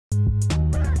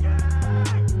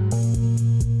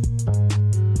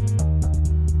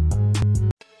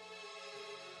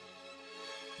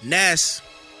Ness,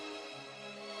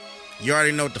 you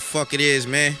already know what the fuck it is,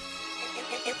 man.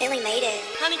 Billy made it.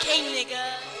 100k, nigga.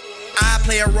 I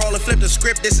play a role and flip the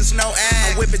script, this is no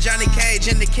ad. I'm whipping Johnny Cage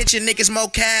in the kitchen, niggas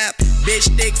mocap. Bitch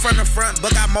thick from the front,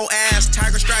 but got more ass.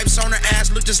 Tiger stripes on her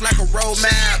ass, look just like a road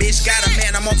map. Bitch got a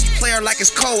man, I'm multiplayer like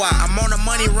it's co-op. I'm on a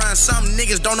money run, some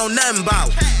niggas don't know nothing about.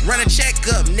 Run a check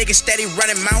up, niggas steady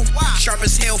running mouth. Sharp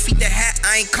as hell, feet the hat,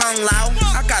 I ain't Kung Lao.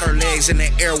 I got her legs in the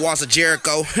air, walls of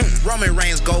Jericho. Roman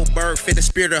Reigns, Goldberg, fit the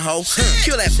spirit of hoe.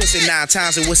 Kill that pussy 9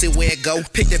 times and what's it where it go.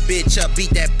 Pick the bitch up,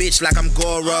 beat that bitch like I'm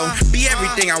Goro. Be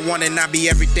everything I want and not be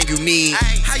everything you need.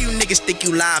 How you niggas think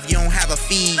you live, you don't have a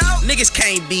feed. Niggas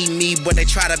can't be me, but they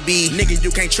try to be. Nigga, you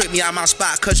can't trick me out my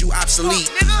spot cause you obsolete.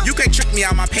 You can't trick me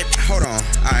out my paper. Hold on,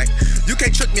 alright. You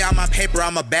can't trick me out my paper,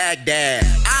 I'm a Baghdad.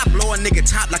 I blow a nigga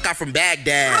top like I'm from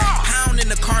Baghdad. Pound in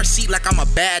the car seat like I'm a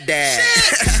bad dad.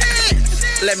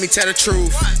 Let me tell the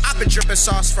truth. I've been dripping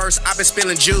sauce first, I've been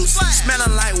spilling juice.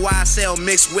 Smelling like YSL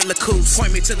mixed with Lacoste.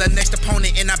 Point me to the next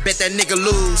opponent and I bet that nigga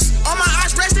lose. All my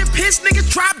eyes rest in piss,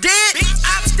 niggas drop dead.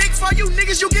 Op stick for you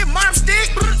niggas, you get mom stick.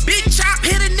 Big chop,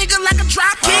 hit a nigga like a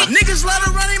drop kick. Niggas love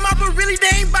to run him up, but really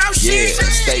they ain't bout shit. Yeah,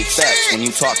 stay facts when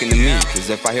you talking to me.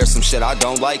 Cause if I hear some shit I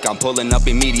don't like, I'm pulling up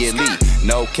immediately.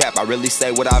 No cap, I really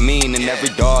say what I mean. And every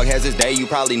dog has his day, you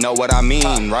probably know what I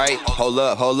mean, right? Hold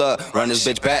up, run this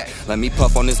bitch back. Let me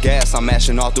puff on this gas, I'm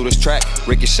mashing all through this track.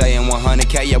 RikAShay and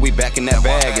 100k, yeah, we back in that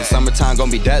bag. And summertime gon'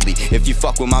 be deadly if you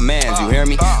fuck with my mans, you hear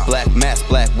me? Black mask,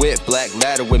 black whip, black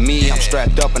ladder with me. I'm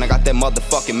strapped up and I got that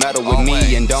motherfucking metal with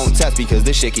me. And don't test because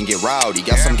this shit can get rowdy.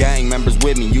 Got some gang members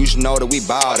with me, you should know that we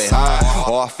bout it, huh?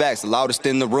 All facts, the loudest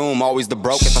in the room, always the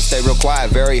broke. If I stay real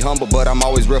quiet, very humble, but I'm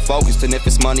always real focused. And if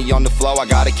it's money on the flow, I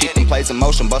gotta keep them plates in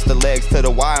motion. Bust the legs to the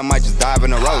wire, I might just dive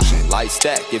in the ocean. Light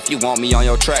stack, if you want me on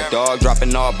your track, dog.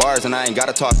 Dropping all bars and I ain't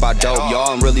gotta talk about dope.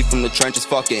 Y'all, I'm really from the trenches,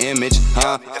 fuck your image,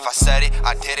 huh? If I said it,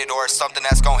 I did it, or it's something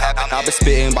that's gon' happen. I've been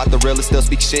spitting about the realest, still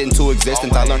speak shit into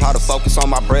existence. I learned how to focus on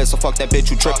my bread, so fuck that bitch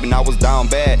who trippin'. I was down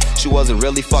bad, she wasn't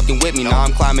really fucking with me. Now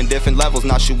I'm climbing different levels,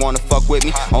 now she wanna fuck with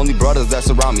me. Only brothers that's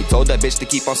around me, told that bitch to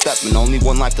keep on stepping. Only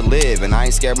one life to live, and I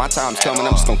ain't scared my time's coming.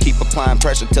 I'm just gonna keep applying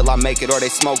pressure till I make it or they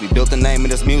smoke me. Built the name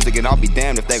of this music, and I'll be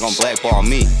damned if they gon' blackball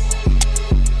me.